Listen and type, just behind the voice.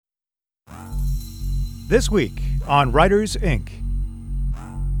This week on Writers Inc.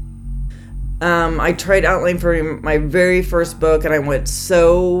 I tried outline for my very first book, and I went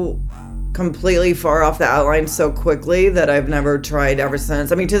so completely far off the outline so quickly that I've never tried ever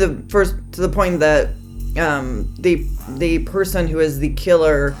since. I mean, to the point that the person who is the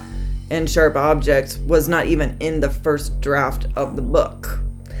killer in Sharp Objects was not even in the first draft of the book.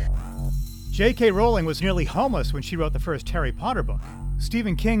 J.K. Rowling was nearly homeless when she wrote the first Harry Potter book.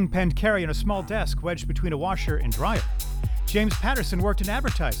 Stephen King penned Carrie on a small desk wedged between a washer and dryer. James Patterson worked in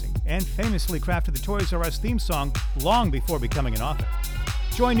advertising and famously crafted the Toys R Us theme song long before becoming an author.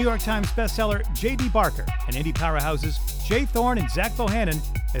 Join New York Times bestseller J.D. Barker and indie powerhouses Jay Thorne and Zach Bohannon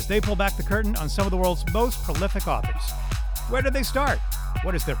as they pull back the curtain on some of the world's most prolific authors. Where did they start?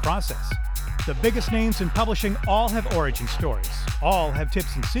 What is their process? The biggest names in publishing all have origin stories. All have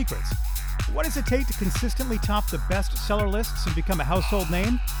tips and secrets. What does it take to consistently top the bestseller lists and become a household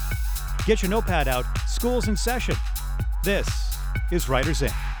name? Get your notepad out. School's in session. This is Writers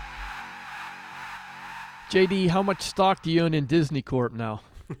Inc. JD, how much stock do you own in Disney Corp now?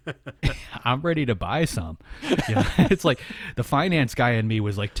 I'm ready to buy some. It's like the finance guy in me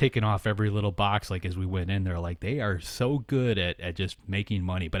was like taking off every little box like as we went in there. Like they are so good at just making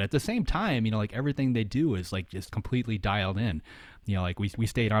money. But at the same time, like everything they do is like just completely dialed in. Like we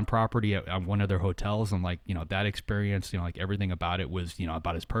stayed on property at one of their hotels, and like, that experience, like everything about it was,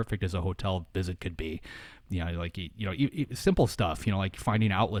 about as perfect as a hotel visit could be. Simple stuff, like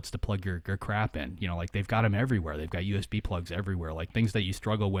finding outlets to plug your crap in, like they've got them everywhere. They've got USB plugs everywhere, like things that you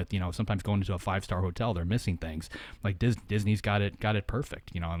struggle with, sometimes going into a 5-star hotel, they're missing things. Like Disney's got it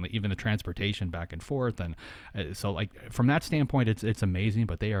perfect, and even the transportation back and forth. And so like from that standpoint, it's amazing,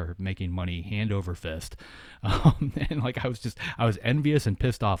 but they are making money hand over fist. And like I was envious and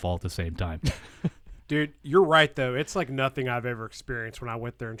pissed off all at the same time. Dude, you're right, though. It's like nothing I've ever experienced when I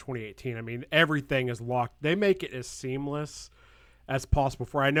went there in 2018. I mean, everything is locked. They make it as seamless as possible.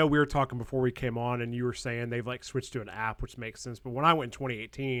 I know we were talking before we came on, and you were saying they've like switched to an app, which makes sense. But when I went in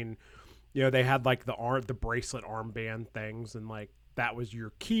 2018, they had like the bracelet armband things, and like that was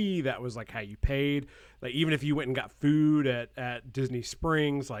your key. That was like how you paid. Like even if you went and got food at Disney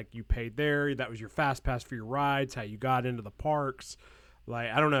Springs, like you paid there. That was your fast pass for your rides. How you got into the parks.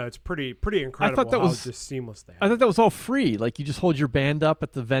 Like, I don't know, it's pretty incredible. I thought that was just seamless they had. I thought that was all free. Like you just hold your band up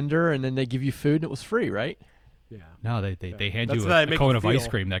at the vendor and then they give you food and it was free, right? Yeah. No, they hand That's you a cone of ice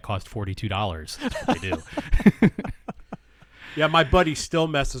cream that cost $42. That's what they do. Yeah, my buddy still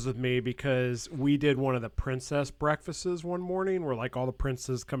messes with me because we did one of the princess breakfasts one morning where like all the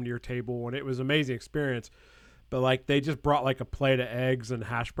princes come to your table, and it was an amazing experience. But like they just brought like a plate of eggs and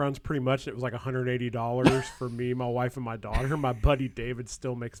hash browns pretty much. It was like $180 for me, my wife, and my daughter. My buddy David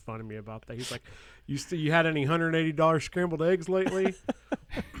still makes fun of me about that. He's like, you had any $180 scrambled eggs lately?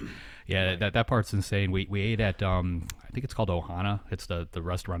 Yeah, that part's insane. We ate at I think it's called Ohana. It's the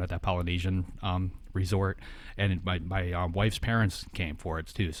restaurant at that Polynesian resort, and my wife's parents came for it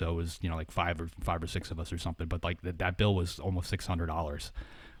too. So it was like five or six of us or something. But like that bill was almost $600.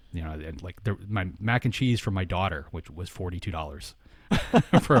 And like my mac and cheese for my daughter, which was $42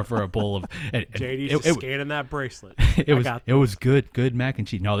 for a bowl of. JD's just scanning that bracelet. It was good mac and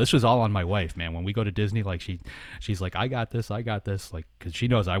cheese. No, this was all on my wife, man. When we go to Disney, like she's like, I got this, like because she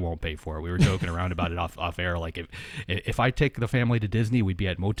knows I won't pay for it. We were joking around about it off air. Like if I take the family to Disney, we'd be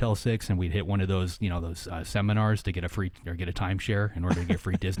at Motel 6 and we'd hit one of those seminars to get a free or get a timeshare in order to get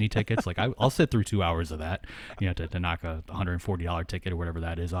free Disney tickets. Like I'll sit through 2 hours of that, to knock a $140 ticket or whatever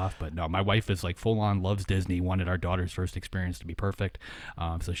that is off. But no, my wife is like full on loves Disney. Wanted our daughter's first experience to be perfect.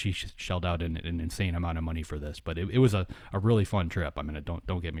 So she shelled out an insane amount of money for this, but it was a really fun trip. I mean,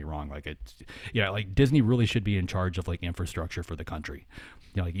 don't get me wrong. Like like Disney really should be in charge of like infrastructure for the country.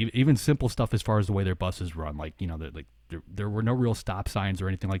 Like even simple stuff as far as the way their buses run. Like there were no real stop signs or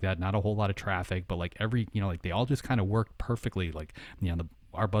anything like that. Not a whole lot of traffic, but like like they all just kind of worked perfectly. Like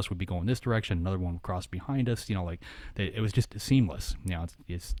our bus would be going this direction, another one would cross behind us. It was just seamless.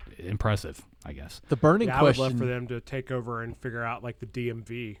 It's impressive, I guess. The burning question. I would love for them to take over and figure out like the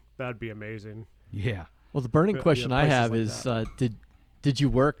DMV. That'd be amazing. Yeah. Well, the burning question I have like is, did you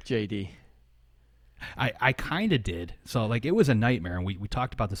work, JD? I kind of did. So like it was a nightmare, and we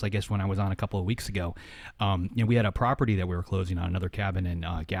talked about this, I guess, when I was on a couple of weeks ago. We had a property that we were closing on, another cabin in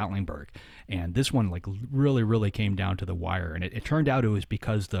Gatlinburg, and this one like really came down to the wire. And it turned out it was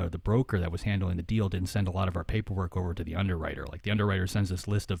because the broker that was handling the deal didn't send a lot of our paperwork over to the underwriter. Like the underwriter sends this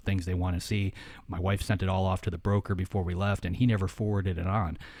list of things they want to see. My wife sent it all off to the broker before we left, and he never forwarded it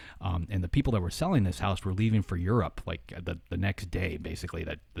on. And the people that were selling this house were leaving for Europe like the next day, basically,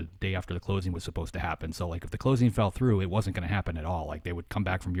 that the day after the closing was supposed to happen. happen. So like if the closing fell through, it wasn't going to happen at all. Like they would come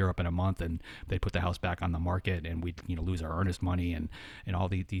back from Europe in a month and they'd put the house back on the market, and we'd lose our earnest money and all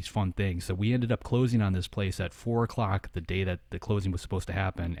these fun things. So we ended up closing on this place at 4:00 the day that the closing was supposed to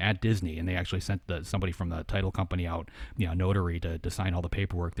happen at Disney, and they actually sent somebody from the title company out, notary to sign all the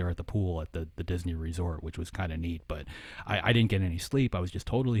paperwork there at the pool at the Disney resort, which was kind of neat. But I didn't get any sleep. I was just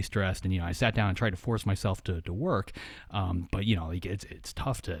totally stressed, and I sat down and tried to force myself to work. But like it's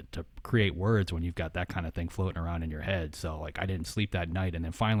tough to create words when you've got that kind of thing floating around in your head. So like I didn't sleep that night, and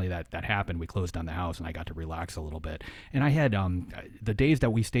then finally that happened. We closed down the house, and I got to relax a little bit. And I had the days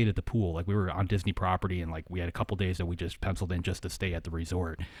that we stayed at the pool, like we were on Disney property, and like we had a couple days that we just penciled in just to stay at the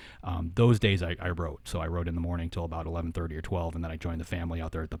resort. Those days I wrote. So I wrote in the morning till about 11:30 or 12, and then I joined the family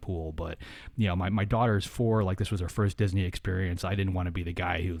out there at the pool. But my daughter's 4, like this was her first Disney experience. I didn't want to be the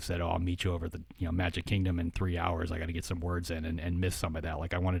guy who said, I'll meet you over at the Magic Kingdom in 3 hours. I got to get some words in and miss some of that.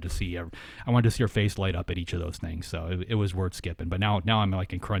 Like I wanted to see her face light up at each of those things. So it was word skipping. But now I'm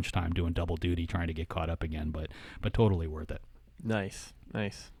like in crunch time doing double duty trying to get caught up again. But totally worth it. Nice. What are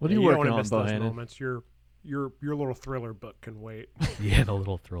Yeah, you don't working wanna on, miss those Bohannon? moments. Your little thriller book can wait. Yeah, the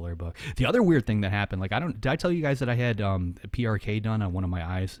little thriller book. The other weird thing that happened, like did I tell you guys that I had PRK done on one of my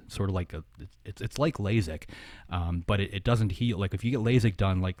eyes? Sort of like it's like LASIK, but it doesn't heal. Like if you get LASIK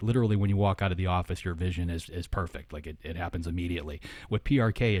done, like literally when you walk out of the office, your vision is perfect. Like it happens immediately. With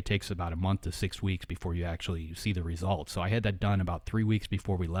PRK, it takes about a month to 6 weeks before you actually see the results. So I had that done about 3 weeks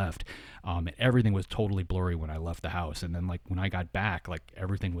before we left, and everything was totally blurry when I left the house. And then like when I got back, like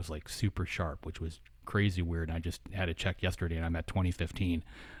everything was like super sharp, which was crazy weird. And I just had it checked yesterday, and I'm at 2015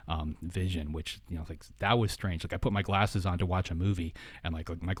 vision, which like that was strange. Like I put my glasses on to watch a movie, and like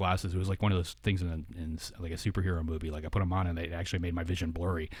my glasses, it was like one of those things in like a superhero movie. Like I put them on, and they actually made my vision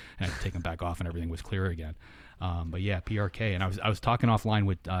blurry, and I had to take them back off, and everything was clear again. But yeah, PRK. And I was talking offline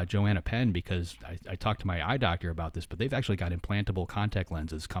with Joanna Penn, because I talked to my eye doctor about this, but they've actually got implantable contact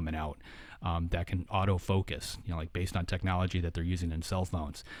lenses coming out that can autofocus, like based on technology that they're using in cell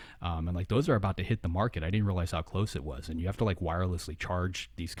phones. And like those are about to hit the market. I didn't realize how close it was. And you have to like wirelessly charge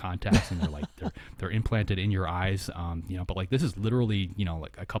these contacts, and they're like they're implanted in your eyes. But like this is literally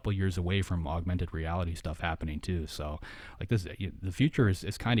like a couple years away from augmented reality stuff happening too. So like this, the future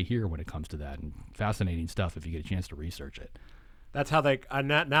is kind of here when it comes to that, and fascinating stuff if you get a chance to research it. That's how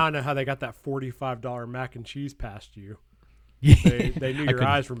now I know how they got that $45 mac and cheese past you. Yeah. They knew your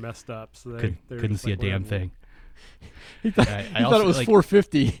eyes were messed up, so they couldn't see a damn thing. He thought, I he also, thought it was like-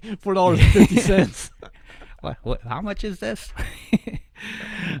 $4.50. What? How much is this?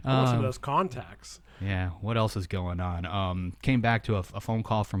 Most of those contacts. Yeah. What else is going on? Came back to a phone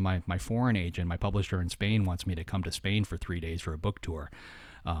call from my foreign agent. My publisher in Spain wants me to come to Spain for 3 days for a book tour,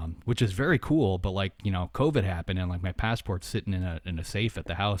 which is very cool. But like COVID happened, and like my passport's sitting in a safe at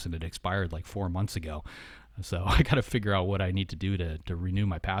the house, and it expired like 4 months ago. So I got to figure out what I need to do to renew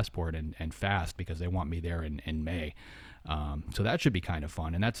my passport and fast, because they want me there in May. So that should be kind of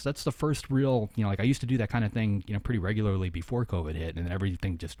fun. And that's the first real, like I used to do that kind of thing, pretty regularly before COVID hit, and then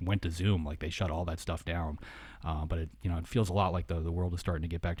everything just went to Zoom. Like they shut all that stuff down. But it feels a lot like the world is starting to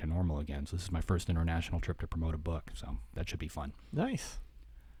get back to normal again. So this is my first international trip to promote a book. So that should be fun. Nice.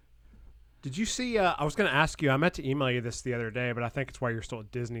 Did you see? I was going to ask you. I meant to email you this the other day, but I think it's why you're still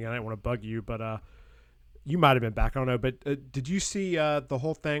at Disney. I didn't want to bug you, but you might have been back. I don't know. But did you see the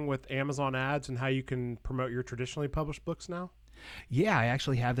whole thing with Amazon ads and how you can promote your traditionally published books now? Yeah, I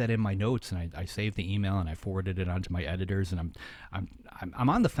actually have that in my notes, and I saved the email and I forwarded it on to my editors, and I'm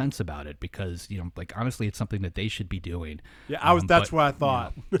on the fence about it, because like honestly, it's something that they should be doing. Yeah, that's what I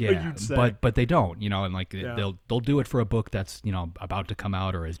thought. Yeah, you'd say. but they don't, and like Yeah. they'll do it for a book that's about to come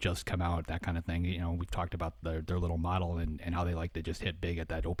out or has just come out, that kind of thing. We've talked about their little model and how they like to just hit big at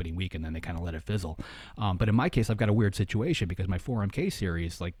that opening week, and then they kind of let it fizzle. But in my case, I've got a weird situation, because my 4MK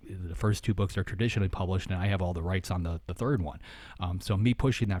series, like the first 2 books are traditionally published, and I have all the rights on the third one. So me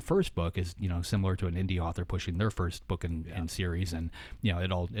pushing that first book is similar to an indie author pushing their first book in series, and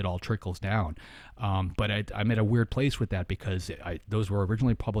it all trickles down. But I'm at a weird place with that, because those were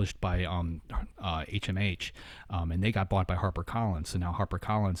originally published by HMH, and they got bought by HarperCollins. So now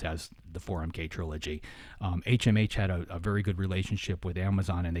HarperCollins has the 4MK trilogy. HMH had a very good relationship with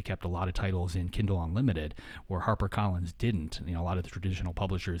Amazon, and they kept a lot of titles in Kindle Unlimited, where HarperCollins didn't. A lot of the traditional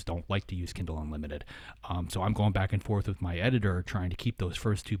publishers don't like to use Kindle Unlimited. So I'm going back and forth with my editor trying to keep those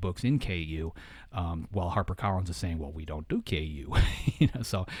first 2 books in KU, while HarperCollins is saying, well, we don't do KU.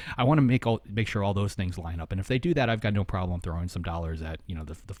 So I want to make sure all those things line up. And if they do that, I've got no problem throwing some dollars at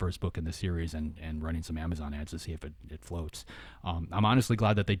the first book in the series and running some Amazon ads to see if it floats. I'm honestly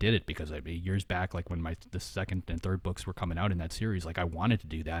glad that they did it, because because years back, like when the second and third books were coming out in that series, like I wanted to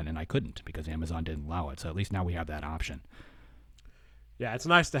do that and I couldn't because Amazon didn't allow it. So at least now we have that option. Yeah, it's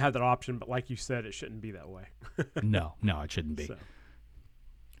nice to have that option, but like you said, it shouldn't be that way. No, it shouldn't be. So.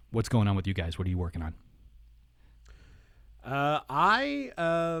 What's going on with you guys? What are you working on?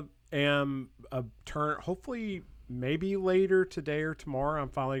 I am hopefully maybe later today or tomorrow. I'm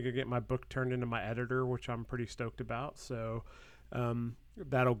finally gonna get my book turned into my editor, which I'm pretty stoked about. So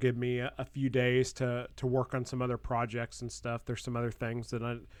that'll give me a few days to work on some other projects and stuff. There's some other things that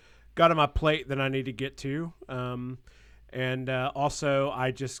I got on my plate that I need to get to. And also,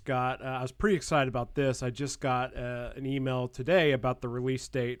 I just got, I was pretty excited about this. I just got an email today about the release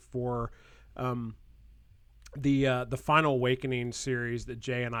date for the Final Awakening series that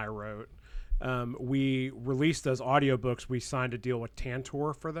Jay and I wrote. We released those audiobooks. We signed a deal with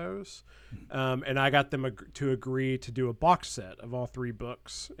Tantor for those. And I got them to agree to do a box set of all 3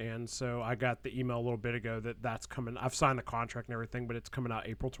 books. And so I got the email a little bit ago that's coming. I've signed the contract and everything, but it's coming out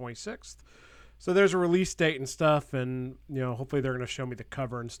April 26th. So there's a release date and stuff, and hopefully they're going to show me the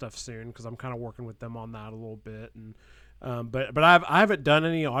cover and stuff soon because I'm kind of working with them on that a little bit. And but I haven't done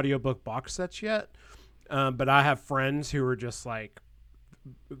any audiobook box sets yet, but I have friends who are just like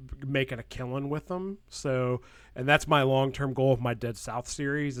making a killing with them. So, and that's my long-term goal of my Dead South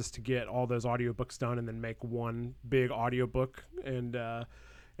series is to get all those audiobooks done and then make one big audiobook and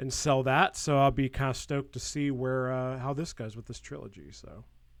sell that. So I'll be kind of stoked to see how this goes with this trilogy. So.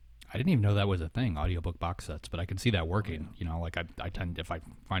 I didn't even know that was a thing, audiobook box sets, but I can see that working. Like I tend, if I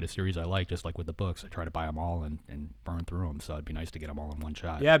find a series I like, just like with the books, I try to buy them all and burn through them. So it'd be nice to get them all in one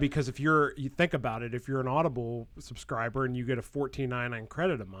shot. Yeah, because if you think about it, if you're an Audible subscriber and you get a $14.99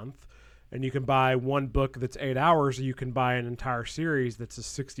 credit a month, and you can buy one book that's 8 hours, or you can buy an entire series that's a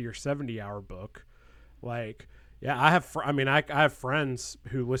 60 or 70 hour book. Like, yeah, I have friends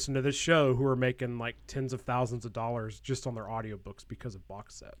who listen to this show who are making like tens of thousands of dollars just on their audiobooks because of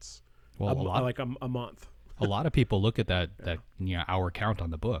box sets. Well, a month. A lot of people look at that hour count on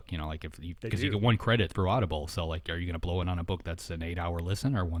the book, like because you get 1 credit through Audible. So like, are you going to blow it on a book that's an 8 hour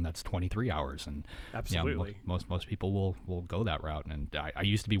listen or one that's 23 hours? And absolutely, most people will go that route. And I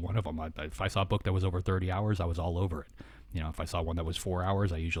used to be one of them. If I saw a book that was over 30 hours, I was all over it. If I saw one that was 4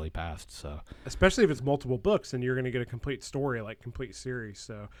 hours, I usually passed. So especially if it's multiple books and you're going to get a complete story, like complete series.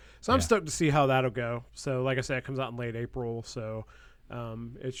 So I'm stoked to see how that'll go. So like I said, it comes out in late April. So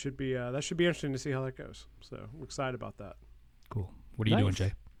it should be that should be interesting to see how that goes. So I'm excited about that. Cool. What are you doing,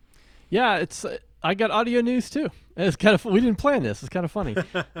 Jay? Yeah, it's I got audio news too. It's kind of we didn't plan this. It's kind of funny.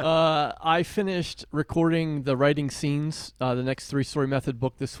 I finished recording the writing scenes, the next 3-Story Method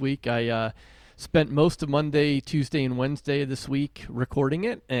book this week. I spent most of Monday, Tuesday, and Wednesday this week recording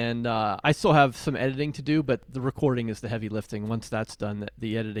it, and I still have some editing to do, but the recording is the heavy lifting. Once that's done,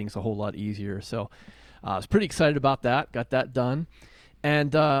 the editing's a whole lot easier. So I was pretty excited about that. Got that done.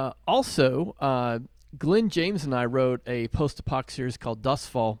 And also, Glenn James and I wrote a post-apoc series called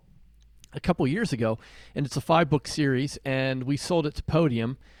Dustfall a couple years ago, and it's a 5-book series, and we sold it to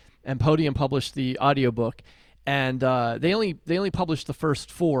Podium, and Podium published the audiobook. And they only published the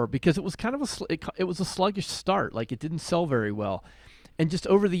first 4 because it was kind of it was a sluggish start. Like, it didn't sell very well, and just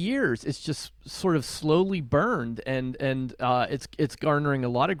over the years, it's just sort of slowly burned, and it's garnering a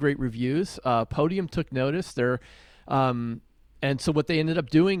lot of great reviews. Podium took notice. And so what they ended up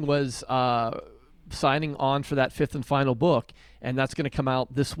doing was signing on for that 5th and final book, and that's going to come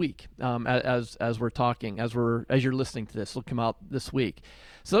out this week. As we're talking, as you're listening to this, it'll come out this week.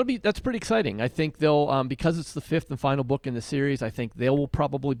 So that's pretty exciting. I think they'll because it's the 5th and final book in the series. I think they will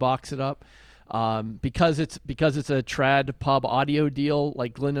probably box it up because it's a trad pub audio deal.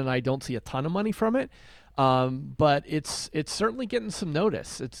 Like, Glenn and I don't see a ton of money from it, but it's certainly getting some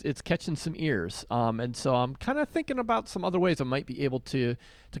notice. It's catching some ears, and so I'm kind of thinking about some other ways I might be able to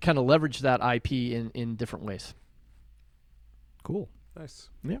kind of leverage that IP in different ways. Cool, nice,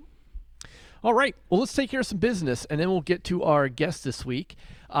 yeah. All right, well, let's take care of some business, and then we'll get to our guest this week.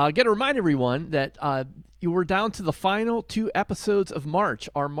 Got to remind everyone that you were down to the final 2 episodes of March,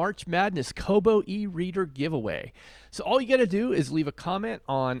 our March Madness Kobo e-reader giveaway. So all you got to do is leave a comment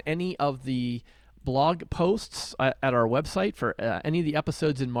on any of the blog posts at our website for any of the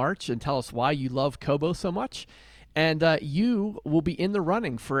episodes in March and tell us why you love Kobo so much. And you will be in the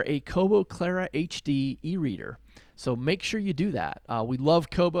running for a Kobo Clara HD e-reader. So make sure you do that. We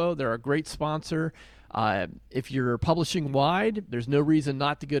love Kobo. They're a great sponsor. If you're publishing wide, there's no reason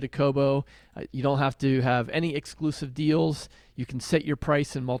not to go to Kobo. You don't have to have any exclusive deals. You can set your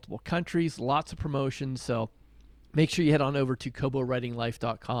price in multiple countries, lots of promotions. So make sure you head on over to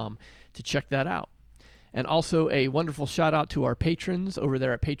KoboWritingLife.com to check that out. And also a wonderful shout out to our patrons over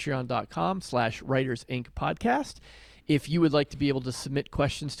there at patreon.com/Writers Inc. podcast. If you would like to be able to submit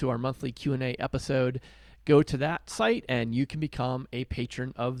questions to our monthly Q&A episode, go to that site and you can become a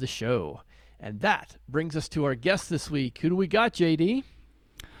patron of the show. And that brings us to our guest this week. Who do we got, JD?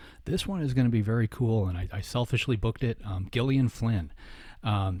 This one is going to be very cool, and I selfishly booked it. Gillian Flynn.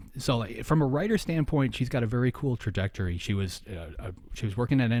 From a writer standpoint, she's got a very cool trajectory. She was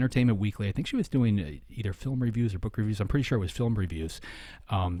working at Entertainment Weekly. I think she was doing either film reviews or book reviews. I'm pretty sure it was film reviews.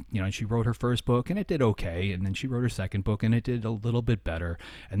 And she wrote her first book, and it did okay. And then she wrote her second book, and it did a little bit better.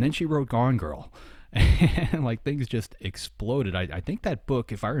 And then she wrote Gone Girl. And like things just exploded. I think that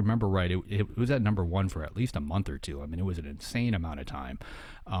book, if I remember right, it was at number one for at least a month or two. I mean, it was an insane amount of time.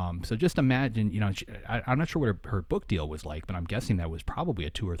 So just imagine, I'm not sure what her book deal was like, but I'm guessing that was probably a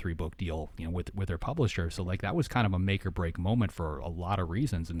 2 or 3 book deal, with her publisher. So like that was kind of a make or break moment for a lot of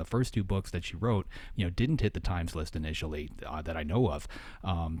reasons. And the first 2 books that she wrote, didn't hit the Times list initially that I know of.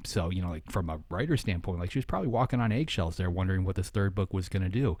 So like from a writer standpoint, like she was probably walking on eggshells there, wondering what this third book was going to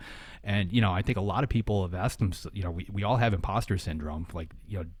do. And I think a lot of people have asked them, we all have imposter syndrome. Like,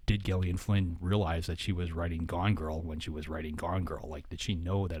 did Gillian Flynn realize that she was writing Gone Girl when she was writing Gone Girl? Like, did she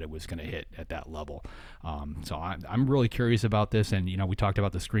know that it was going to hit at that level? So I'm really curious about this. And, we talked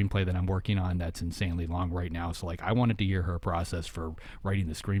about the screenplay that I'm working on that's insanely long right now. So like, I wanted to hear her process for writing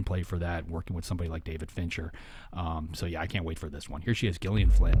the screenplay for that, working with somebody like David Fincher. So yeah, I can't wait for this one. Here she is, Gillian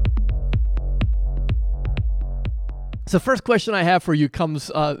Flynn. So first question I have for you comes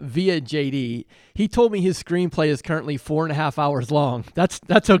via JD. He told me his screenplay is currently 4.5 hours long.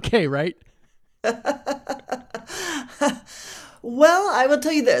 That's okay, right? Well, I will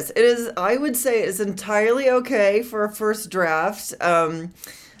tell you this. It is, I would say it's entirely okay for a first draft.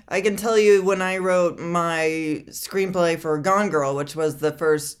 I can tell you when I wrote my screenplay for Gone Girl, which was the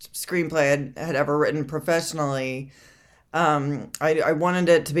first screenplay I had ever written professionally, I wanted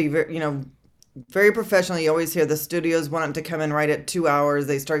it to be very professional. You always hear the studios want it to come in right at 2 hours.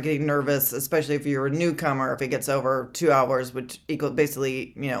 They start getting nervous, especially if you're a newcomer, if it gets over 2 hours, which equals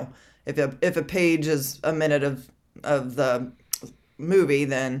basically, if a page is a minute of the movie,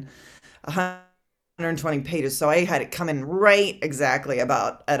 then 120 pages. So I had it come in right exactly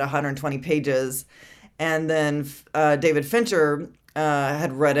about at 120 pages. And then David Fincher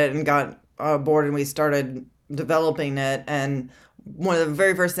had read it and got bored, and we started developing it. And one of the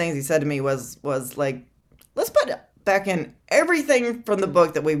very first things he said to me was like, let's put back in everything from the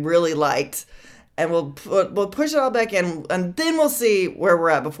book that we really liked, and we'll push it all back in, and then we'll see where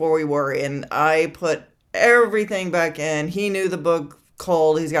we're at before we worry. And I put everything back in. He knew the book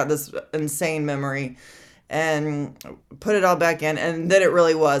cold. He's got this insane memory, and put it all back in. And then it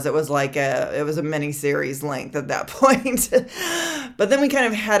was like it was a mini series length at that point. But then we kind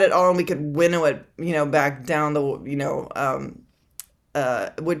of had it all, and we could winnow it, back down the,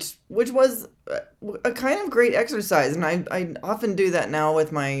 which was a kind of great exercise. And I often do that now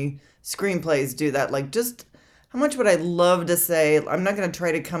with my screenplays, do that. Like, just how much would I love to say? I'm not going to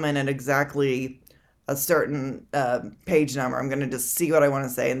try to come in at exactly a certain page number. I'm going to just see what I want to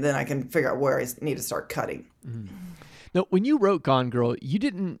say, and then I can figure out where I need to start cutting. Mm-hmm. Now, when you wrote Gone Girl, you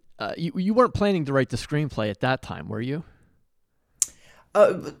didn't, you weren't planning to write the screenplay at that time, were you?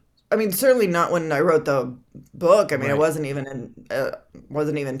 I mean, certainly not when I wrote the book. I mean, Right. I wasn't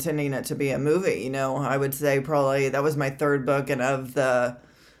even intending it to be a movie. I would say probably that was my third book, and of the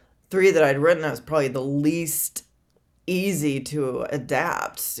 3 that I'd written, it was probably the least easy to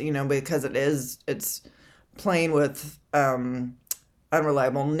adapt. Because it's playing with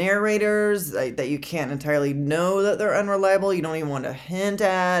unreliable narrators that you can't entirely know that they're unreliable. You don't even want to hint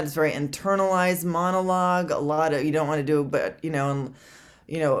at. It's very internalized monologue. A lot of you don't want to do, but we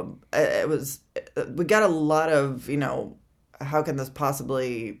got a lot of, how can this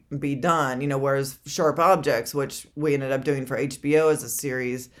possibly be done? Whereas Sharp Objects, which we ended up doing for HBO as a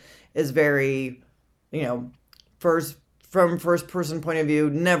series, is very, first person point of view,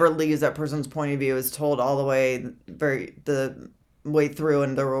 never leaves that person's point of view, is told all the way through,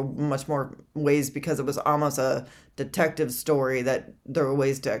 and there were much more ways, because it was almost a detective story, that there were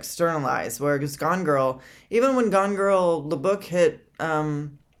ways to externalize. Whereas Gone Girl, even when Gone Girl, the book hit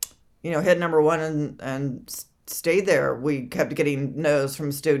number 1 and stayed there, we kept getting no's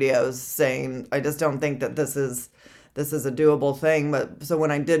from studios saying, I just don't think that this is a doable thing. But so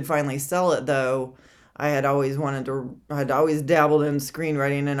when I did finally sell it, though, I had always dabbled in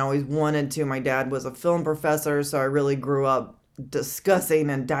screenwriting and always wanted to. My dad was a film professor, so I really grew up discussing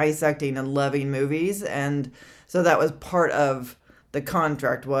and dissecting and loving movies. And so that was part of the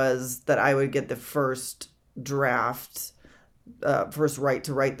contract, was that I would get the first draft first right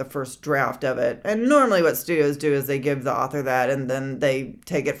to write the first draft of it. And normally what studios do is they give the author that, and then they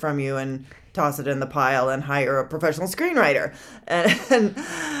take it from you and toss it in the pile and hire a professional screenwriter.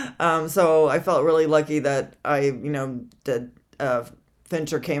 And so I felt really lucky that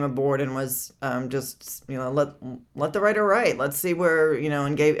Fincher came aboard and was just, let the writer write. Let's see where,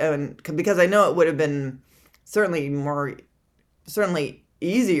 because I know it would have been certainly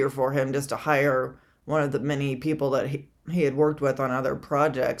easier for him just to hire one of the many people that he had worked with on other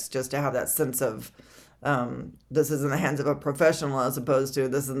projects, just to have that sense of this is in the hands of a professional as opposed to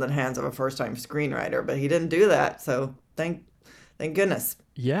this is in the hands of a first-time screenwriter. But he didn't do that, so thank goodness.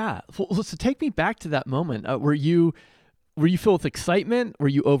 Yeah. Well, so take me back to that moment. Were you filled with excitement? Were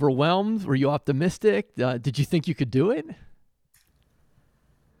you overwhelmed? Were you optimistic? Did you think you could do it?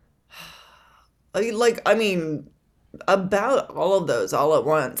 About all of those all at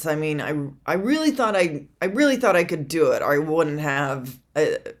once. I mean, I really thought I could do it, or I wouldn't have.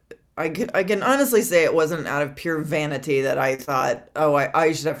 I can honestly say it wasn't out of pure vanity that I thought, oh,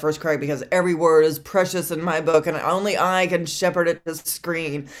 I should have first crack because every word is precious in my book and only I can shepherd it to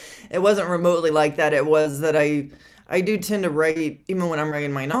screen. It wasn't remotely like that. It was that I do tend to write, even when I'm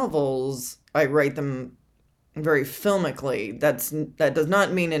writing my novels, I write them very filmically. That does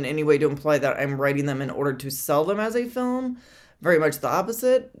not mean in any way to imply that I'm writing them in order to sell them as a film. Very much the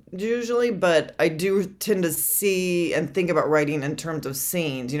opposite, usually. But I do tend to see and think about writing in terms of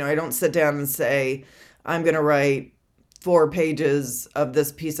scenes. I don't sit down and say, I'm going to write 4 pages of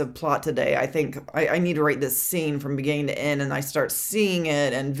this piece of plot today. I think I need to write this scene from beginning to end, and I start seeing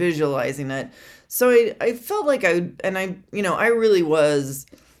it and visualizing it. So I felt like I really was,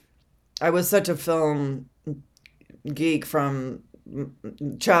 I was such a film geek from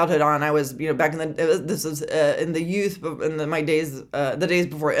childhood on. I was, back in in the youth, my days, the days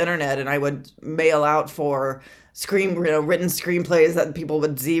before internet, and I would mail out for written screenplays that people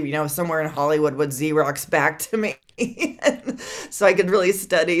would somewhere in Hollywood would Xerox back to me, so I could really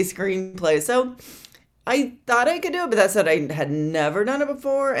study screenplays. So I thought I could do it, but that said, I had never done it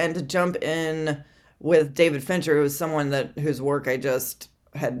before, and to jump in with David Fincher, who was someone whose work I just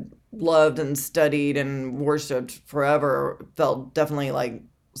had loved and studied and worshipped forever, felt definitely like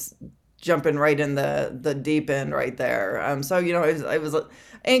jumping right in the deep end right there. So I was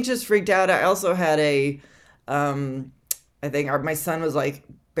anxious, freaked out. I also had I think my son was like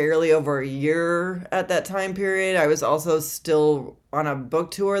barely over a year at that time period. I was also still on a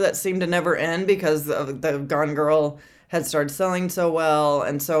book tour that seemed to never end because of the Gone Girl had started selling so well.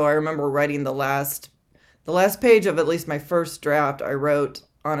 And so I remember writing the last page of at least my first draft I wrote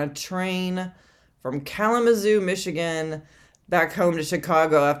on a train from Kalamazoo, Michigan, back home to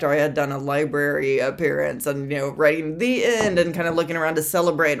Chicago after I had done a library appearance, and writing the end and kind of looking around to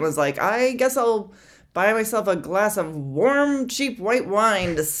celebrate, and was like, I guess I'll buy myself a glass of warm, cheap white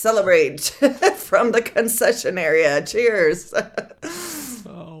wine to celebrate from the concession area. Cheers.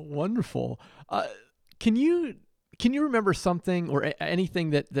 Oh, wonderful. Can you remember something or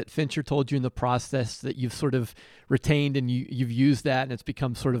anything that Fincher told you in the process that you've sort of retained and you've used that and it's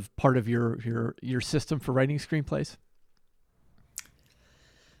become sort of part of your system for writing screenplays?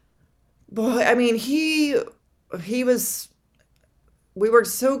 Boy, I mean, we worked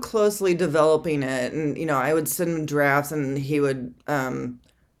so closely developing it, and I would send him drafts and he would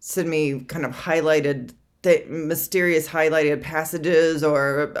send me kind of mysterious highlighted passages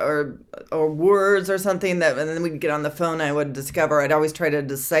or words or something and then we'd get on the phone. I would discover, I'd always try to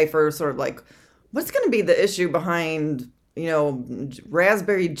decipher sort of like, what's going to be the issue behind,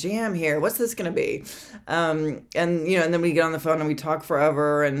 raspberry jam here? What's this going to be? And then we get on the phone and we talk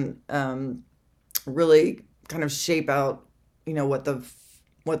forever and really kind of shape out, if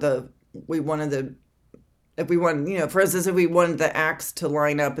we want, for instance, if we wanted the acts to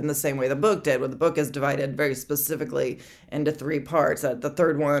line up in the same way the book did, where the book is divided very specifically into 3 parts. At the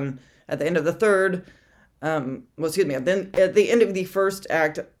end of the third, at the end of the first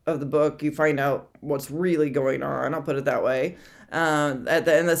act of the book, you find out what's really going on. I'll put it that way. In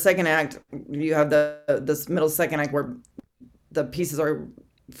the second act, you have this middle second act where the pieces are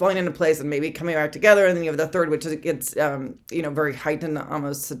falling into place and maybe coming back together, and then you have the third, which gets very heightened,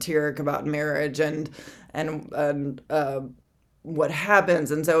 almost satiric about marriage and what happens.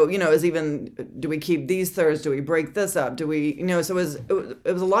 And so do we keep these thirds? Do we break this up? Do we so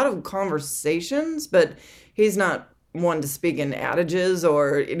it was a lot of conversations, but he's not one to speak in adages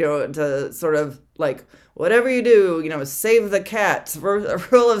or to sort of like, whatever you do, save the cat, rule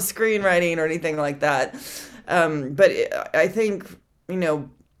of screenwriting or anything like that. But I think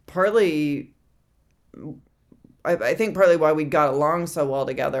partly why we got along so well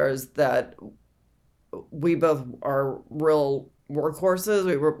together is that we both are real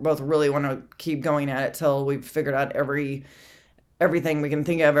workhorses. Both really want to keep going at it till we've figured out everything we can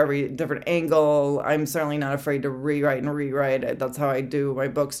think of, every different angle. I'm certainly not afraid to rewrite and rewrite. That's how I do my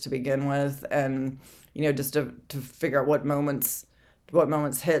books to begin with, and just to figure out what moments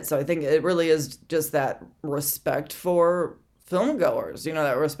hit. So I think it really is just that respect for film goers,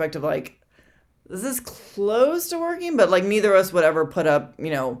 that respect of like, this is close to working, but like neither of us would ever put up,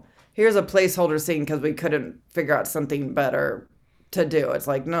 here's a placeholder scene because we couldn't figure out something better to do. It's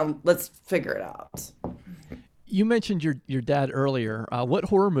like, no, let's figure it out. You mentioned your dad earlier. What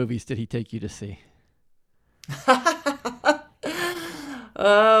horror movies did he take you to see?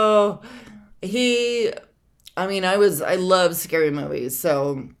 Oh, I love scary movies.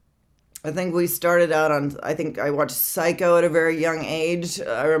 So I think we started out on, I think I watched Psycho at a very young age.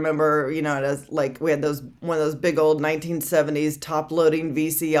 I remember, we had one of those big old 1970s top loading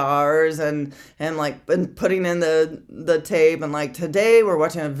VCRs and putting in the tape and like, today we're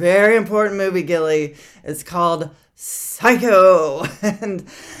watching a very important movie, Gilly. It's called Psycho.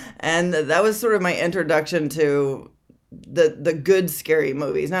 And that was sort of my introduction to the good scary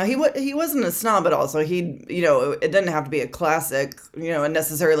movies. Now he wasn't a snob at all, so it didn't have to be a classic, and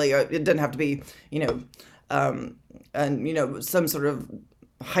necessarily it didn't have to be, some sort of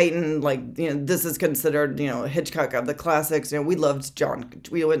heightened, like, this is considered, Hitchcock of the classics. We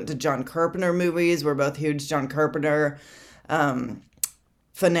went to John Carpenter movies. We're both huge John Carpenter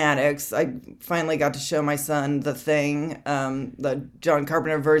fanatics. I finally got to show my son The Thing, the John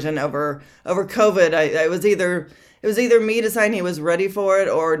Carpenter version over COVID. It was either me deciding he was ready for it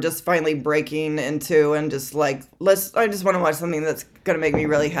or just finally breaking into and just like, I just want to watch something that's going to make me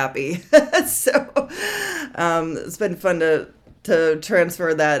really happy. So it's been fun to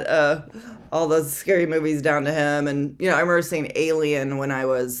transfer that, all those scary movies down to him. And, I remember seeing Alien when I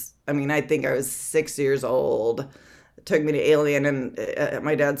think I was 6 years old. It took me to Alien and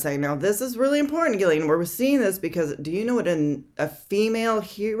my dad saying, now this is really important, Gillian. We're seeing this because do you know what a female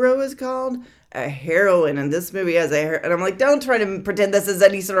hero is called? A heroine, and this movie has and I'm like, don't try to pretend this is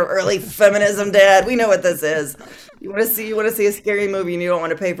any sort of early feminism, Dad. We know what this is. You want to see a scary movie, and you don't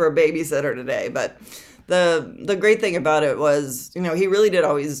want to pay for a babysitter today. But the great thing about it was, he really did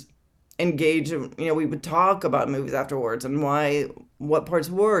always engage. We would talk about movies afterwards and what parts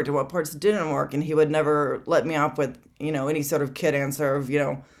worked and what parts didn't work, and he would never let me off with any sort of kid answer of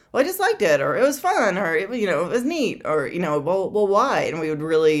well, I just liked it, or it was fun, or it was neat, or well, why? And we would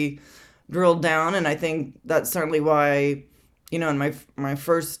really drill down. And I think that's certainly why, in my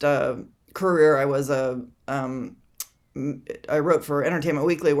first career, I was I wrote for Entertainment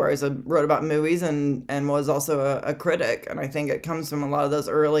Weekly, where I wrote about movies and was also a critic. And I think it comes from a lot of those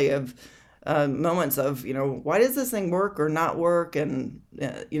early moments of, why does this thing work or not work? And,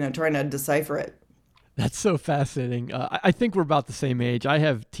 trying to decipher it. That's so fascinating. I think we're about the same age. I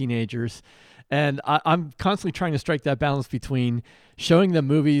have teenagers. And I'm constantly trying to strike that balance between showing them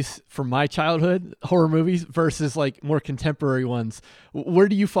movies from my childhood, horror movies, versus like more contemporary ones. Where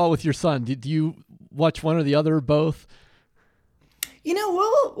do you fall with your son? Do you watch one or the other, or both? We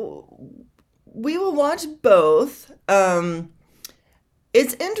will watch both.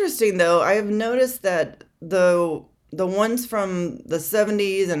 It's interesting though. I have noticed that the ones from the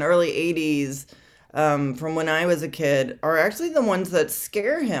 70s and early 80s, from when I was a kid, are actually the ones that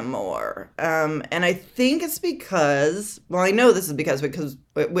scare him more. And I think it's because, well, I know this is because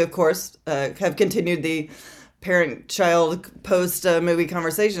we of course, have continued the parent-child post-movie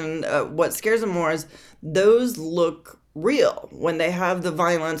conversation. What scares him more is those look real when they have the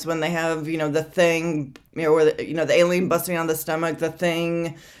violence, when they have, the thing, where the alien busting on the stomach, the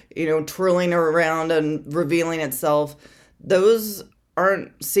thing, twirling around and revealing itself. Those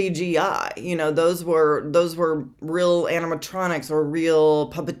aren't CGI. Those were real animatronics or real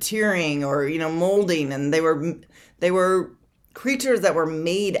puppeteering or molding, and they were creatures that were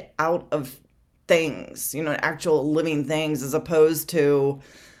made out of things, actual living things, as opposed to,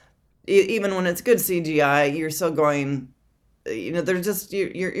 even when it's good CGI, you're still going, they're just,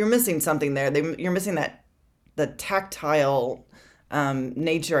 you're missing something there. You're missing the tactile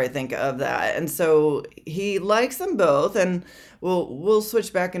nature, I think, of that. And so he likes them both, and we'll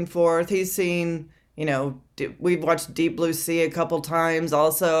switch back and forth. He's seen, we've watched Deep Blue Sea a couple times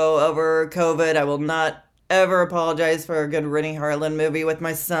also over COVID. I will not ever apologize for a good Rennie Harlin movie with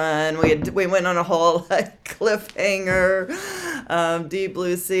my son. We went on a whole cliffhanger, Deep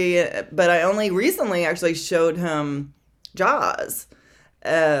Blue Sea, but I only recently actually showed him Jaws.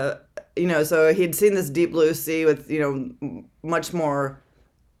 So he'd seen this Deep Blue Sea with, much more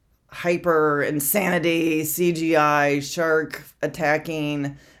hyper insanity, CGI, shark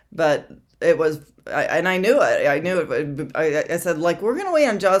attacking, but it was I knew it. I knew it. I said, like, we're gonna wait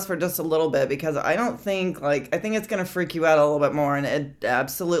on Jaws for just a little bit because I don't think, like, I think it's gonna freak you out a little bit more, and it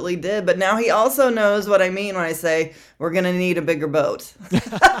absolutely did. But now he also knows what I mean when I say we're gonna need a bigger boat.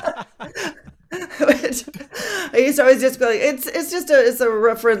 Which I used to always just go, like, it's a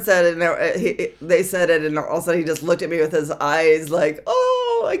reference that, they said it, and all of a sudden he just looked at me with his eyes like,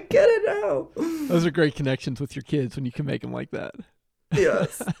 oh, I get it now. Those are great connections with your kids when you can make them like that.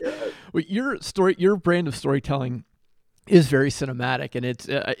 Yes. Well, your brand of storytelling is very cinematic, and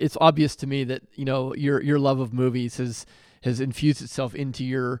it's obvious to me that your love of movies has infused itself into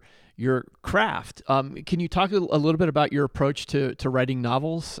your craft. Can you talk a little bit about your approach to writing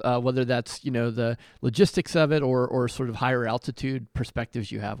novels, whether that's the logistics of it or sort of higher altitude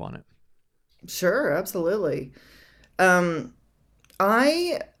perspectives you have on it? Sure, absolutely.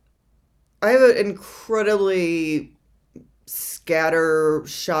 I have an incredibly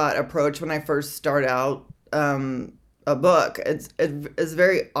scattershot approach when I first start out a book. It's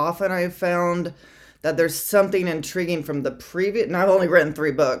very often I've found that there's something intriguing from the previous, and I've only written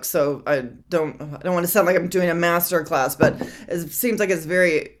 3 books, so I don't want to sound like I'm doing a master class, but it seems like it's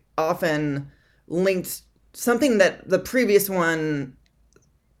very often linked, something that the previous one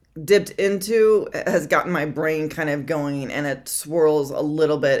dipped into has gotten my brain kind of going, and it swirls a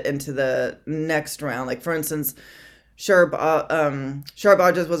little bit into the next round. Like, for instance, Sharp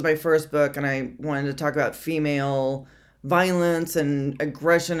Objects was my first book, and I wanted to talk about female violence and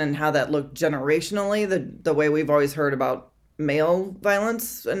aggression and how that looked generationally, the way we've always heard about male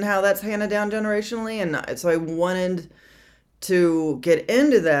violence and how that's handed down generationally. And so I wanted to get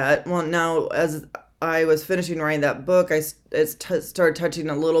into that. Well, now as I was finishing writing that book, I started touching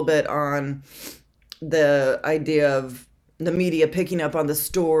a little bit on the idea of the media picking up on the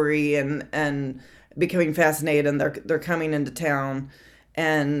story and becoming fascinated, and they're coming into town,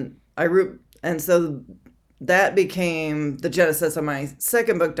 and so that became the genesis of my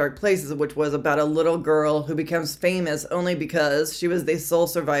second book, Dark Places, which was about a little girl who becomes famous only because she was the sole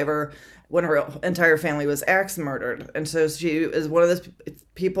survivor when her entire family was axe murdered. And so she is one of those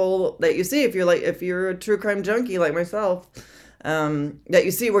people that you see if you're a true crime junkie like myself, that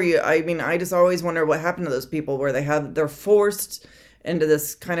you see I just always wonder what happened to those people where they're forced into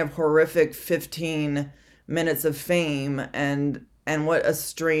this kind of horrific 15 minutes of fame, and what a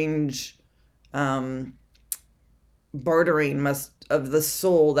strange bartering of the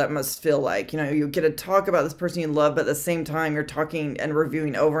soul that must feel like. You get to talk about this person you love, but at the same time you're talking and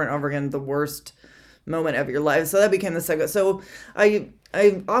reviewing over and over again the worst moment of your life. So that became the second. So I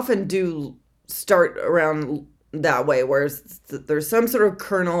often do start around that way, where there's some sort of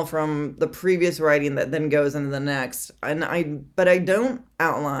kernel from the previous writing that then goes into the next, but I don't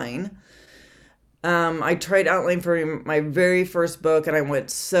outline. I tried outline for my very first book, and I went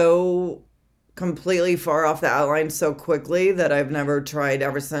so completely far off the outline so quickly that I've never tried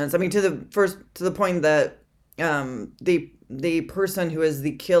ever since. I mean, to the point that the person who is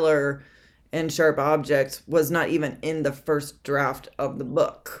the killer in Sharp Objects was not even in the first draft of the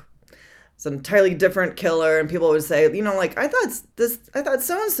book. It's an entirely different killer, and people would say, like, I thought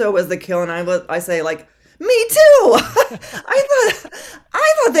so and so was the killer, and I say, like, me too. I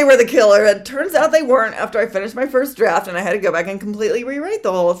thought they were the killer. It turns out they weren't after I finished my first draft, and I had to go back and completely rewrite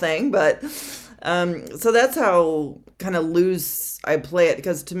the whole thing. But so that's how kind of loose I play it,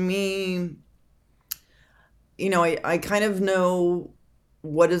 because to me, I kind of know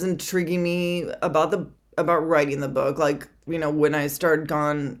what is intriguing me about writing the book. Like, when I started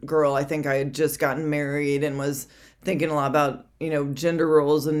Gone Girl, I think I had just gotten married and was thinking a lot about, gender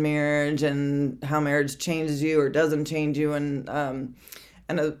roles in marriage and how marriage changes you or doesn't change you. And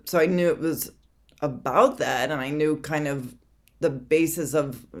so I knew it was about that, and I knew kind of the basis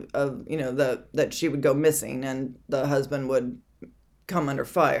of that she would go missing and the husband would come under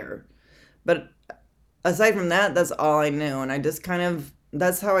fire. But aside from that, that's all I knew. And I just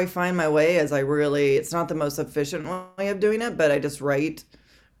that's how I find my way, it's not the most efficient way of doing it, but I just write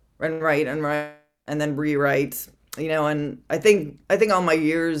and write and write and then rewrite, and I think all my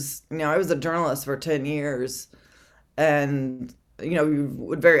years, I was a journalist for 10 years, and, you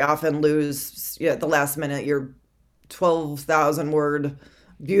would very often lose at the last minute your 12,000 word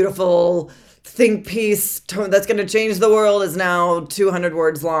beautiful think piece that's going to change the world is now 200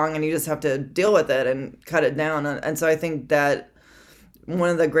 words long, and you just have to deal with it and cut it down. And so I think that one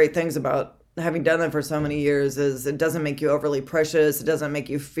of the great things about having done that for so many years is it doesn't make you overly precious. It doesn't make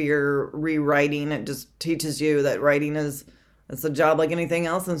you fear rewriting. It just teaches you that writing it's a job like anything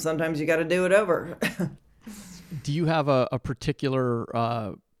else, and sometimes you got to do it over. Do you have a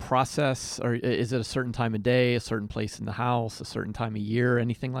particular process, or is it a certain time of day, a certain place in the house, a certain time of year,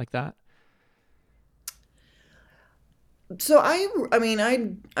 anything like that? So I mean,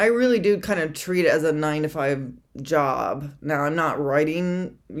 I really do kind of treat it as a 9 to 5 job. Now I'm not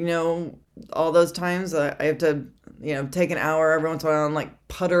writing, all those times. I have to, take an hour every once in a while and like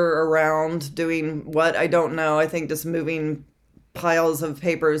putter around doing what I don't know. I think just moving piles of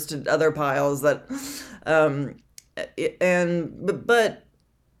papers to other piles that, but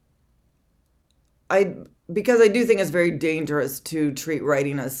because I do think it's very dangerous to treat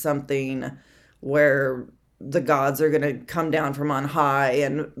writing as something where the gods are going to come down from on high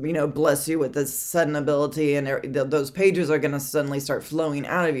and bless you with this sudden ability, and those pages are going to suddenly start flowing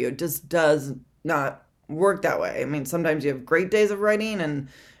out of you. It just does not work that way. I mean, sometimes you have great days of writing and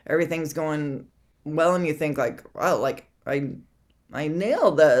everything's going well, and you think like, wow, like I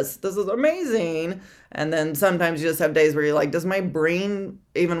nailed this. This is amazing. And then sometimes you just have days where you're like, does my brain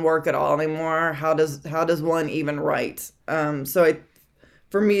even work at all anymore? How does one even write?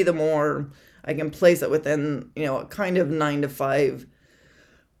 For me, the more I can place it within, a kind of 9 to 5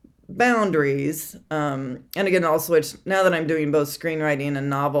 boundaries. And again, I'll switch now that I'm doing both screenwriting and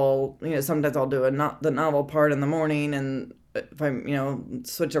novel. Sometimes I'll do the novel part in the morning, and if I'm,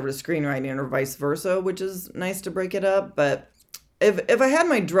 switch over to screenwriting or vice versa, which is nice to break it up. But if I had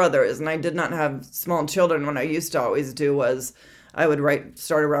my druthers and I did not have small children, what I used to always do was I would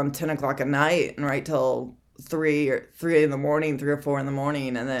start around 10 o'clock at night and write till 3 in the morning, 3 or 4 in the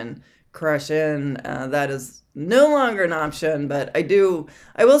morning, and then crash in. That is no longer an option, but I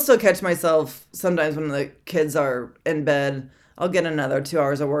will still catch myself sometimes when the kids are in bed. I'll get another 2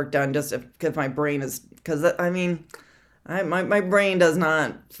 hours of work done just if my brain is, because I mean, my brain does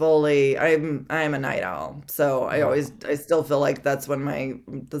not fully. I am a night owl, so I still feel like that's when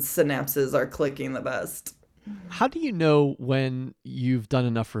the synapses are clicking the best. How do you know when you've done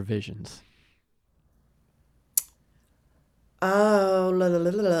enough revisions? Oh, la la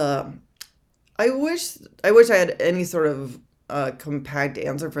la la la. I wish I had any sort of compact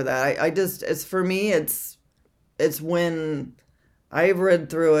answer for that. It's for me. It's when I've read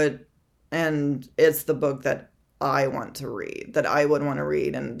through it, and it's the book that I want to read, that I would want to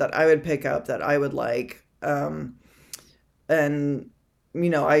read, and that I would pick up, that I would like. And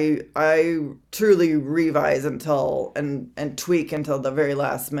I truly revise until and tweak until the very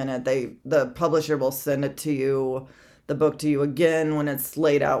last minute. The publisher will send the book to you again when it's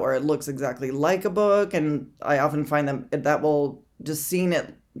laid out where it looks exactly like a book, and I often find that will just seeing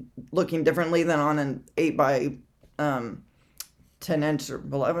it looking differently than on an 8 by 10 inch or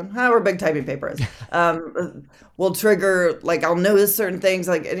 11, however big typing paper is, will trigger, like, I'll notice certain things,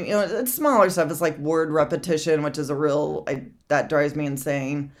 like, it's smaller stuff. It's like word repetition, which is that drives me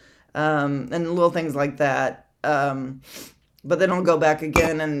insane. And little things like that. But then I'll go back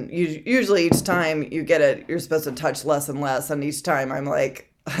again, and usually each time you get it, you're supposed to touch less and less. And each time I'm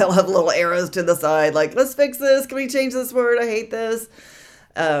like, I'll have little arrows to the side, like, let's fix this. Can we change this word? I hate this.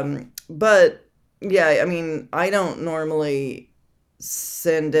 But yeah, I mean, I don't normally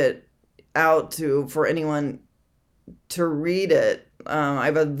send it out for anyone to read it. I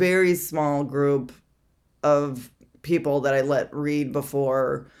have a very small group of people that I let read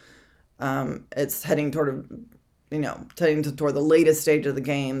before it's heading toward the latest stage of the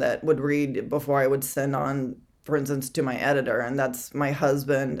game, that would read before I would send on, for instance, to my editor, and that's my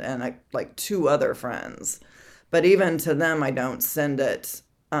husband and like 2 other friends. But even to them, I don't send it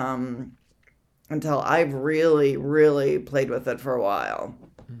until I've really, really played with it for a while.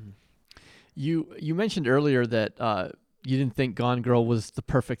 You mentioned earlier that you didn't think Gone Girl was the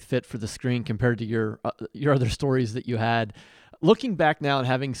perfect fit for the screen compared to your other stories that you had. Looking back now and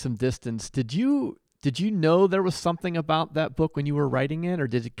having some distance, did you know there was something about that book when you were writing it, or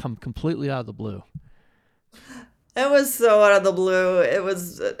did it come completely out of the blue? It was so out of the blue.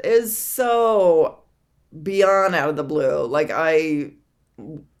 It is so beyond out of the blue. Like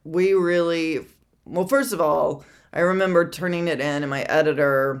we really, well, first of all, I remember turning it in, and my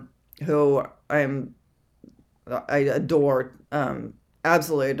editor, who I adore,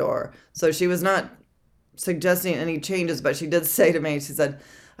 absolutely adore. So she was not suggesting any changes, but she did say to me, she said,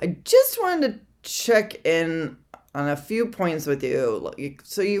 I just wanted to check in on a few points with you.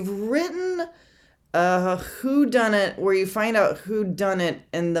 So you've written a whodunit where you find out who done it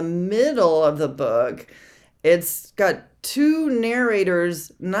in the middle of the book. It's got 2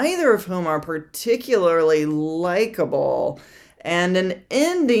 narrators, neither of whom are particularly likable, and an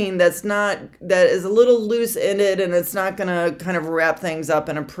ending that is a little loose-ended, and it's not going to kind of wrap things up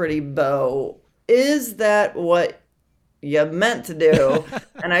in a pretty bow. Is that what you meant to do?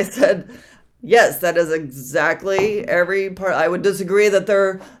 And I said, yes, that is exactly every part. I would disagree that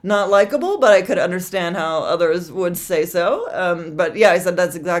they're not likable, but I could understand how others would say so. But yeah, I said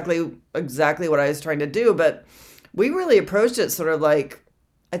that's exactly what I was trying to do. But we really approached it sort of like,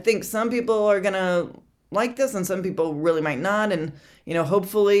 I think some people are gonna like this and some people really might not. And,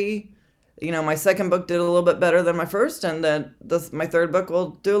 hopefully, my second book did a little bit better than my first, and that my third book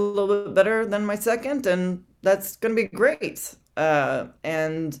will do a little bit better than my second, and that's gonna be great.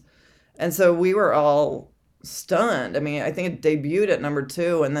 And so we were all stunned. I mean, I think it debuted at number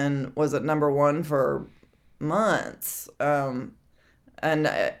 2 and then was at number 1 for months. And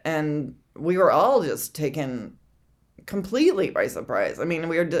we were all just taken completely by surprise. I mean,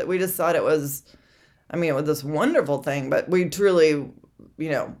 we just thought it was this wonderful thing, but we truly,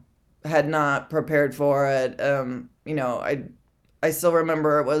 had not prepared for it. I still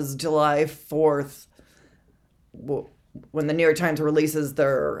remember it was July 4th when the New York Times releases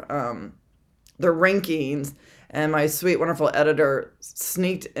their rankings, and my sweet, wonderful editor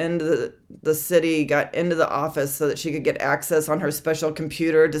sneaked into the city, got into the office so that she could get access on her special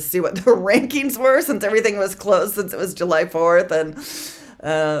computer to see what the rankings were, since everything was closed, since it was July 4th, and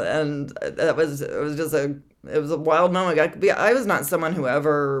it was a wild moment. I was not someone who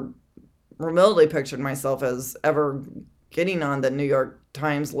ever remotely pictured myself as ever getting on the New York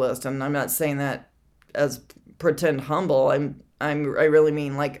Times list, and I'm not saying that as pretend humble. I really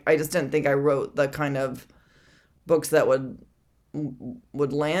mean, like, I just didn't think I wrote the kind of books that would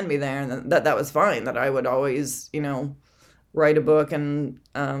land me there, and that was fine. That I would always, write a book and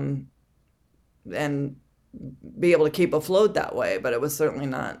be able to keep afloat that way. But it was certainly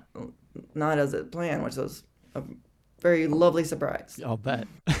not as it planned, which was a very lovely surprise. I'll bet.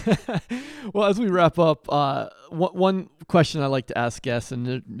 Well, as we wrap up, one question I like to ask guests,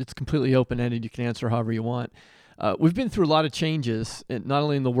 and it's completely open-ended. You can answer however you want. We've been through a lot of changes, not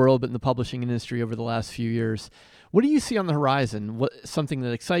only in the world, but in the publishing industry over the last few years. What do you see on the horizon? Something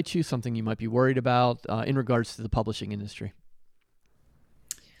that excites you, something you might be worried about in regards to the publishing industry?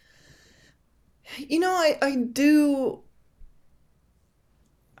 I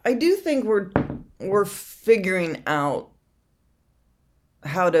do think we're figuring out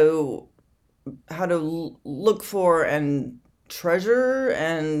how to look for and treasure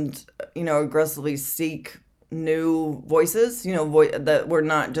and aggressively seek new voices, that we're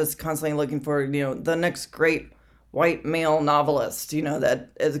not just constantly looking for the next great white male novelist, that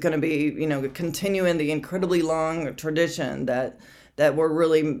is going to be continuing the incredibly long tradition that we're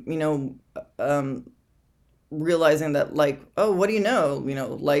really realizing that, like, oh, what do you know?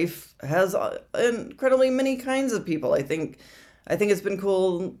 Life has incredibly many kinds of people. I think it's been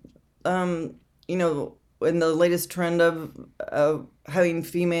cool, in the latest trend of having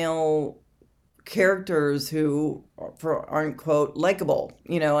female characters who aren't, quote, likable,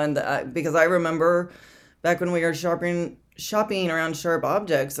 and because I remember back when we were shopping around Sharp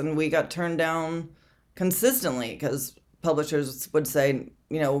Objects, and we got turned down consistently because publishers would say,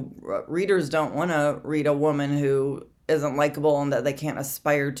 readers don't want to read a woman who isn't likable and that they can't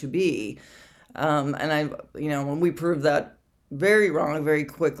aspire to be. And when we proved that very wrong very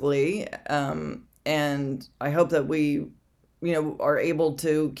quickly, and I hope that we, are able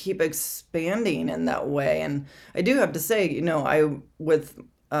to keep expanding in that way. And I do have to say,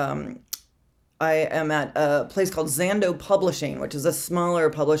 I am at a place called Zando Publishing, which is a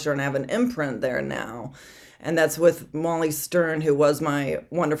smaller publisher, and I have an imprint there now. And that's with Molly Stern, who was my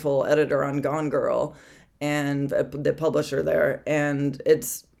wonderful editor on Gone Girl, and the publisher there. And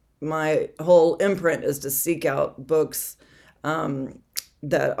it's my whole imprint is to seek out books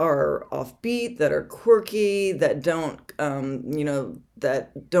that are offbeat, that are quirky, that don't,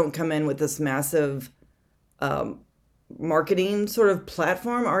 that don't come in with this massive marketing sort of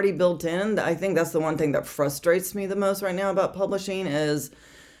platform already built in. I think that's the one thing that frustrates me the most right now about publishing is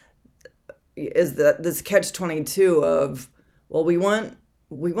that this catch-22 of, well, we want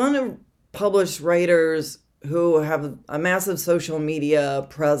to publish writers who have a massive social media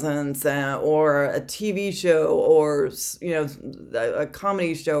presence, or a TV show, or a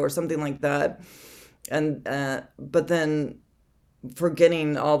comedy show or something like that, and but then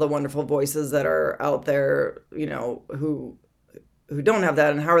forgetting all the wonderful voices that are out there, who don't have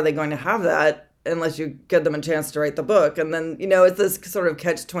that, and how are they going to have that unless you give them a chance to write the book? And then, it's this sort of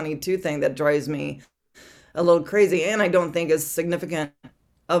catch-22 thing that drives me a little crazy, and I don't think is significant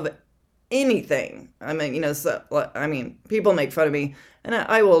of anything. I mean, people make fun of me, and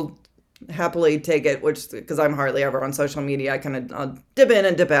I will happily take it, because I'm hardly ever on social media. I'll dip in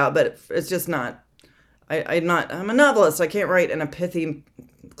and dip out, but it's just not, I'm a novelist. I can't write in a pithy,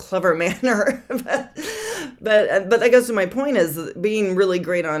 clever manner. But I guess my point is, being really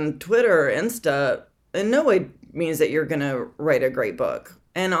great on Twitter, Insta, in no way means that you're going to write a great book.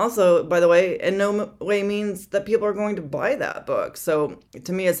 And also, by the way, in no way means that people are going to buy that book. So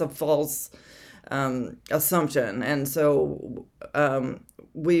to me, it's a false assumption. And so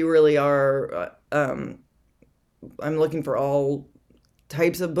we really are, I'm looking for all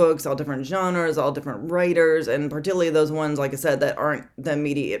types of books, all different genres, all different writers, and particularly those ones, like I said, that aren't the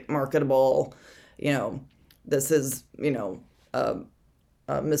immediate marketable, this is,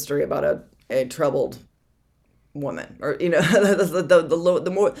 a mystery about a troubled woman, or the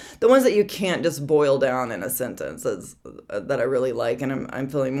ones that you can't just boil down in a sentence is that I really like, and I'm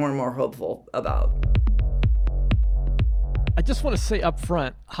feeling more and more hopeful about. I just want to say up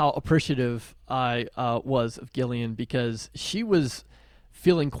front how appreciative I was of Gillian, because she was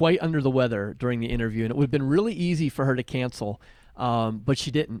feeling quite under the weather during the interview, and it would have been really easy for her to cancel, but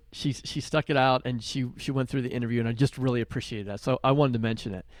she didn't. She stuck it out, and she went through the interview, and I just really appreciated that. So I wanted to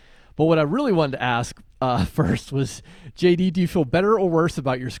mention it. But what I really wanted to ask first was, JD, do you feel better or worse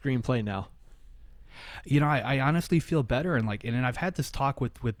about your screenplay now? I honestly feel better, and I've had this talk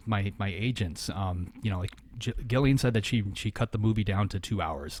with my agents. Gillian said that she cut the movie down to 2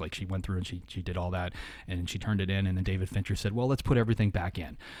 hours. Like, she went through and she did all that, and she turned it in. And then David Fincher said, well, let's put everything back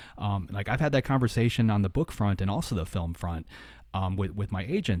in. I've had that conversation on the book front and also the film front with my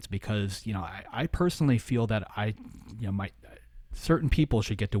agents, because I personally feel that certain people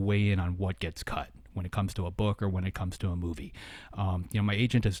should get to weigh in on what gets cut when it comes to a book or when it comes to a movie. My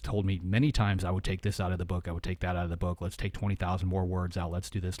agent has told me many times, I would take this out of the book, I would take that out of the book, let's take 20,000 more words out, let's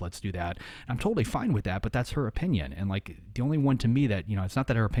do this, let's do that. I'm totally fine with that, but that's her opinion. And the only one to me that, it's not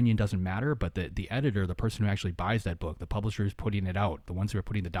that her opinion doesn't matter, but the editor, the person who actually buys that book, the publisher who's putting it out, the ones who are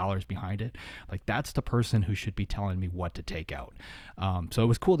putting the dollars behind it, that's the person who should be telling me what to take out. So it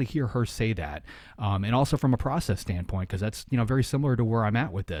was cool to hear her say that. And also from a process standpoint, because that's, very similar to where I'm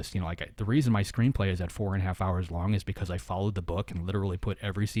at with this. The reason my screenplay is at 4.5 hours long is because I followed the book and literally put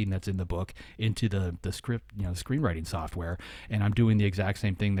every scene that's in the book into the script, screenwriting software. And I'm doing the exact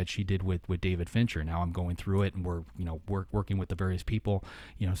same thing that she did with David Fincher. Now I'm going through it, and we're, working with the various people,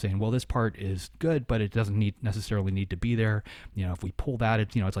 saying, well, this part is good, but it doesn't necessarily need to be there. If we pull that,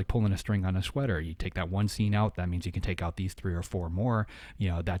 it's like pulling a string on a sweater. You take that one scene out, that means you can take out these 3 or 4 more.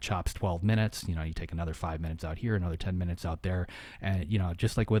 That chops 12 minutes. You take another 5 minutes out here, another 10 minutes out there. And,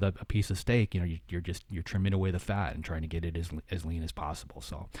 just like with a piece of steak, you're trimming away the fat and trying to get it as lean as possible.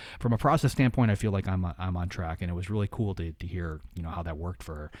 So from a process standpoint, I feel like I'm on track, and it was really cool to hear, how that worked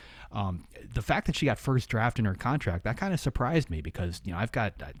for her. The fact that she got first draft in her contract, that kind of surprised me, because, I've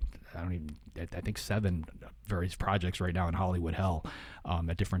got, I think 7 various projects right now in Hollywood hell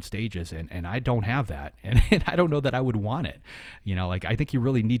at different stages, and I don't have that, and I don't know that I would want it. I think you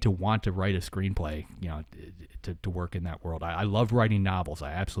really need to want to write a screenplay, to work in that world. I love writing novels,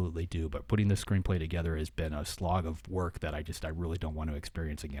 I absolutely do, but putting the screenplay together has been a slog of work that I really don't want to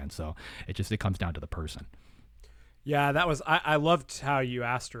experience again. So it comes down to the person. Yeah, that was, I loved how you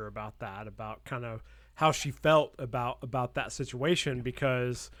asked her about that, about kind of how she felt about that situation,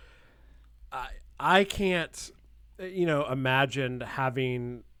 because I can't, imagine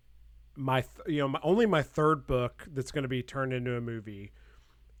having my third book that's going to be turned into a movie.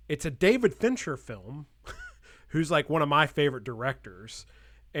 It's a David Fincher film, who's one of my favorite directors,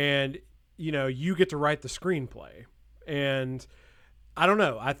 and you get to write the screenplay. And I don't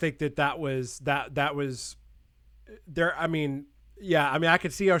know. I think that was there. I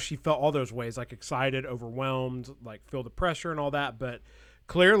could see how she felt all those ways, excited, overwhelmed, feel the pressure and all that. But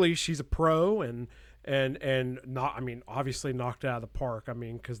clearly she's a pro, and not, obviously knocked it out of the park.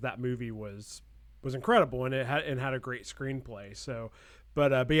 Because that movie was incredible, and it had a great screenplay. So,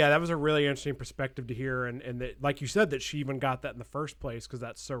 but yeah, that was a really interesting perspective to hear, and that, like you said, that she even got that in the first place, because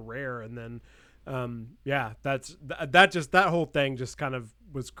that's so rare. And then, that whole thing just kind of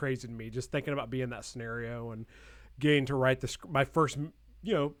was crazy to me, just thinking about being in that scenario and getting to write my first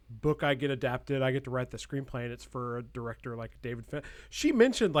book I get adapted. I get to write the screenplay, and it's for a director like David Fincher. She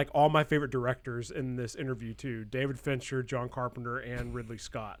mentioned all my favorite directors in this interview too: David Fincher, John Carpenter, and Ridley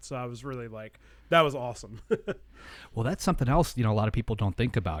Scott. So I was really that was awesome. Well, that's something else, a lot of people don't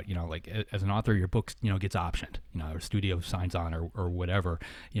think about, as an author, your book, gets optioned, or studio signs on or whatever,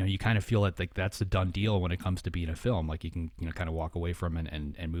 you kind of feel that's a done deal when it comes to being a film. You can, kind of walk away from it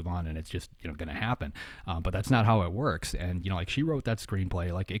and move on, and it's just, going to happen. But that's not how it works. And, she wrote that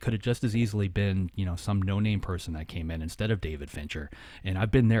screenplay, it could have just as easily been, some no-name person that came in instead of David Fincher. And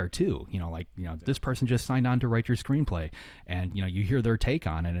I've been there too, this person just signed on to write your screenplay, and, you hear their take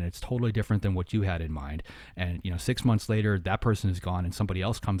on it, and it's totally different than what you had in mind. And 6 months later, that person is gone, and somebody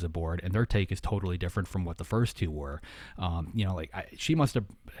else comes aboard, and their take is totally different from what the first two were. She must have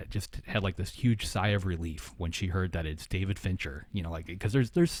just had like this huge sigh of relief when she heard that it's David Fincher, like, because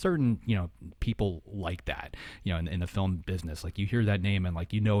there's certain, people like that, in the film business. Like, you hear that name and like,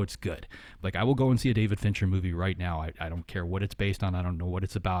 it's good. Like, I will go and see a David Fincher movie right now. I don't care what it's based on. I don't know what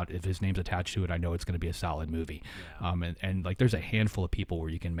it's about. If his name's attached to it, I know it's going to be a solid movie. Yeah. And like, there's a handful of people where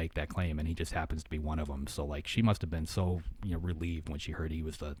you can make that claim, and he just happens to be one of them. So like, she must have been so, relieved when she heard he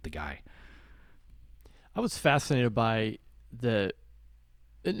was the guy. I was fascinated by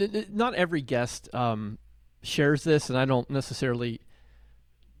not every guest shares this, and I don't necessarily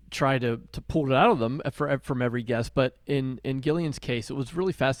try to pull it out of them from every guest, but in Gillian's case, it was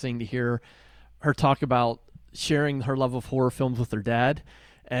really fascinating to hear her talk about sharing her love of horror films with her dad,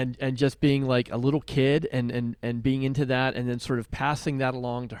 and just being like a little kid and being into that, and then sort of passing that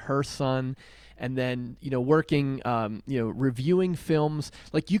along to her son. And then, working, reviewing films,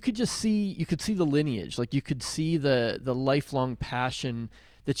 like you could see the lineage, like you could see the lifelong passion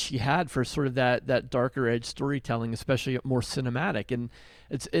that she had for sort of that darker edge storytelling, especially more cinematic. And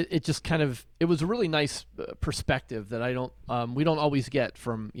it just kind of, it was a really nice perspective that we don't always get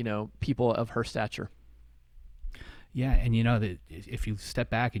from, people of her stature. Yeah, and that if you step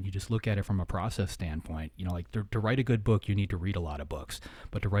back and you just look at it from a process standpoint, like to write a good book, you need to read a lot of books.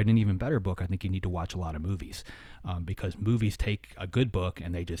 But to write an even better book, I think you need to watch a lot of movies, because movies take a good book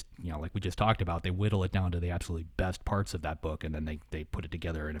and they just, like we just talked about, they whittle it down to the absolutely best parts of that book, and then they put it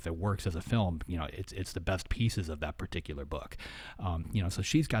together. And if it works as a film, it's the best pieces of that particular book. So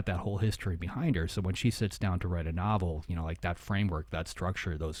she's got that whole history behind her. So when she sits down to write a novel, like that framework, that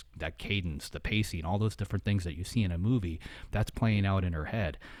structure, that cadence, the pacing, all those different things that you see in a movie, that's playing out in her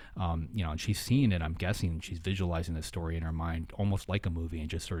head, and she's seeing it. I'm guessing she's visualizing the story in her mind almost like a movie and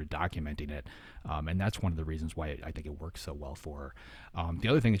just sort of documenting it, and that's one of the reasons why I think it works so well for her. The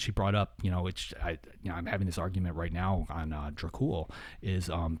other thing that she brought up, which I'm having this argument right now on Dracul, is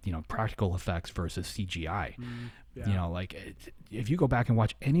practical effects versus CGI. Yeah. Like if you go back and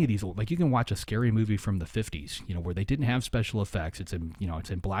watch any of these, like you can watch a scary movie from the 50s, where they didn't have special effects. It's in, it's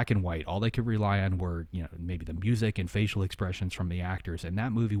in black and white. All they could rely on were, maybe the music and facial expressions from the actors, and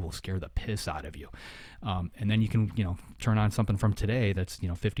that movie will scare the piss out of you. And then you can, turn on something from today that's,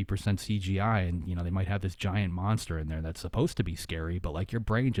 50% CGI, and, they might have this giant monster in there that's supposed to be scary, but like your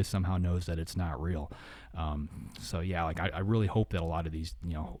brain just somehow knows that it's not real. So yeah, like I really hope that a lot of these,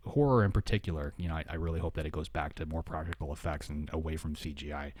 horror in particular, I really hope that it goes back to more practical effects and away from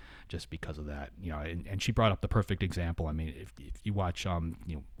CGI, just because of that. And she brought up the perfect example. I mean, if you watch,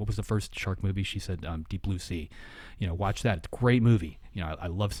 what was the first shark movie? She said, Deep Blue Sea. Watch that. It's a great movie. I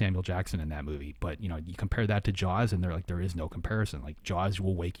love Samuel Jackson in that movie, but you compare that to Jaws, and there is no comparison. Like Jaws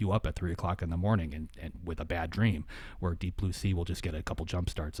will wake you up at 3:00 in the morning and with a bad dream, where Deep Blue Sea will just get a couple jump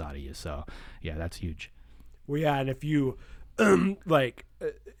starts out of you. So yeah, that's huge. Well, yeah, and if you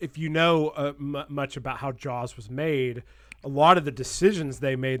if you know much about how Jaws was made, a lot of the decisions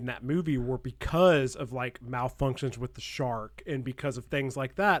they made in that movie were because of like malfunctions with the shark and because of things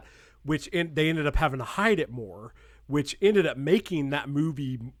like that, which they ended up having to hide it more, which ended up making that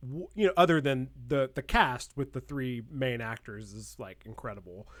movie, other than the cast with the three main actors is like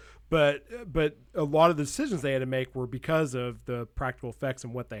incredible. But a lot of the decisions they had to make were because of the practical effects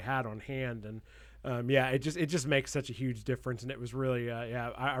and what they had on hand. And it just makes such a huge difference. And it was really,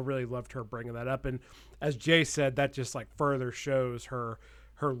 I really loved her bringing that up. And as Jay said, that just like further shows her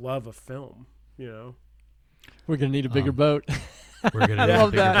love of film, We're going to need a bigger boat. We're going to need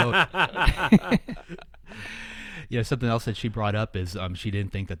a bigger boat. Yeah, something else that she brought up is she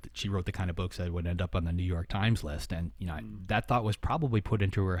didn't think that she wrote the kind of books that would end up on the New York Times list, and that thought was probably put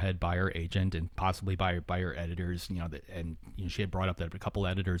into her head by her agent and possibly by her editors. She had brought up that a couple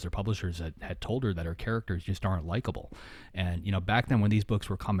editors or publishers had told her that her characters just aren't likable, and back then when these books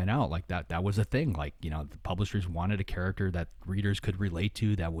were coming out, like that was a thing. Like the publishers wanted a character that readers could relate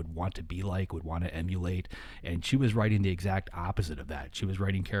to, that would want to be like, would want to emulate, and she was writing the exact opposite of that. She was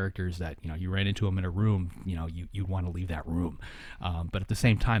writing characters that you ran into them in a room, you'd want to leave that room. But at the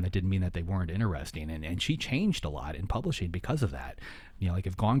same time, that didn't mean that they weren't interesting. And she changed a lot in publishing because of that. Like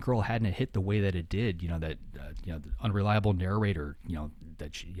if Gone Girl hadn't hit the way that it did, the unreliable narrator,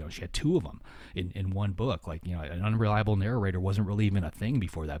 that she had two of them in one book. Like, an unreliable narrator wasn't really even a thing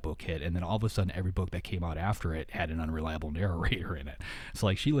before that book hit. And then all of a sudden, every book that came out after it had an unreliable narrator in it. So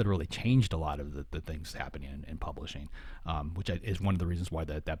like she literally changed a lot of the things happening in publishing, which is one of the reasons why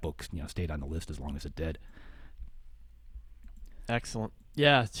that book, stayed on the list as long as it did. Excellent.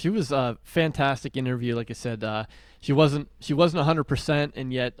 Yeah, she was a fantastic interview. Like I said, she wasn't 100%,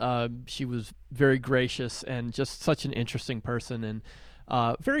 and yet she was very gracious and just such an interesting person and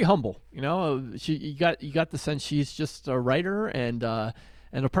very humble. You got the sense she's just a writer and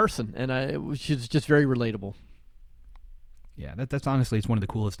a person, and she's just very relatable. Yeah, that's honestly, it's one of the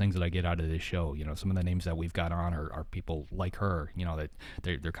coolest things that I get out of this show. You know, some of the names that we've got on are people like her, you know, that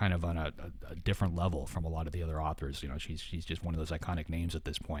they're kind of on a different level from a lot of the other authors. You know, she's just one of those iconic names at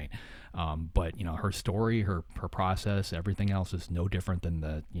this point. But, you know, her story, her process, everything else is no different than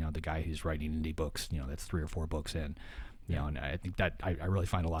the guy who's writing indie books, you know, that's 3 or 4 books in. You know, and I think that I really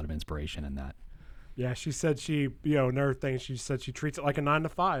find a lot of inspiration in that. Yeah, she said another thing, she said she treats it like a 9 to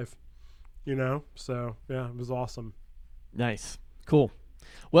 5, you know? So, yeah, it was awesome. Nice. Cool.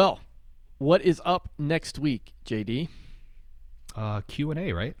 Well, what is up next week, JD?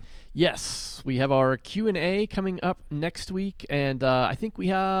 Q&A, right? Yes, we have our Q&A coming up next week, and I think we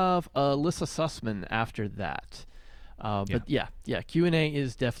have Alyssa Sussman after that. But yeah, Q&A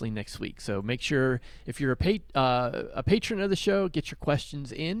is definitely next week. So make sure, if you're a patron of the show, get your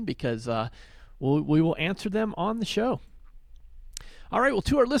questions in, because we will answer them on the show. All right, well,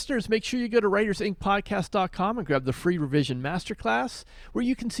 to our listeners, make sure you go to writersincpodcast.com and grab the free revision masterclass, where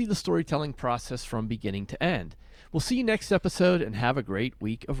you can see the storytelling process from beginning to end. We'll see you next episode, and have a great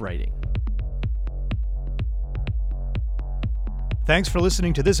week of writing. Thanks for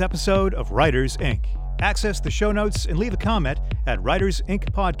listening to this episode of Writers Inc. Access the show notes and leave a comment at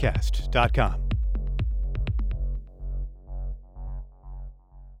writersincpodcast.com.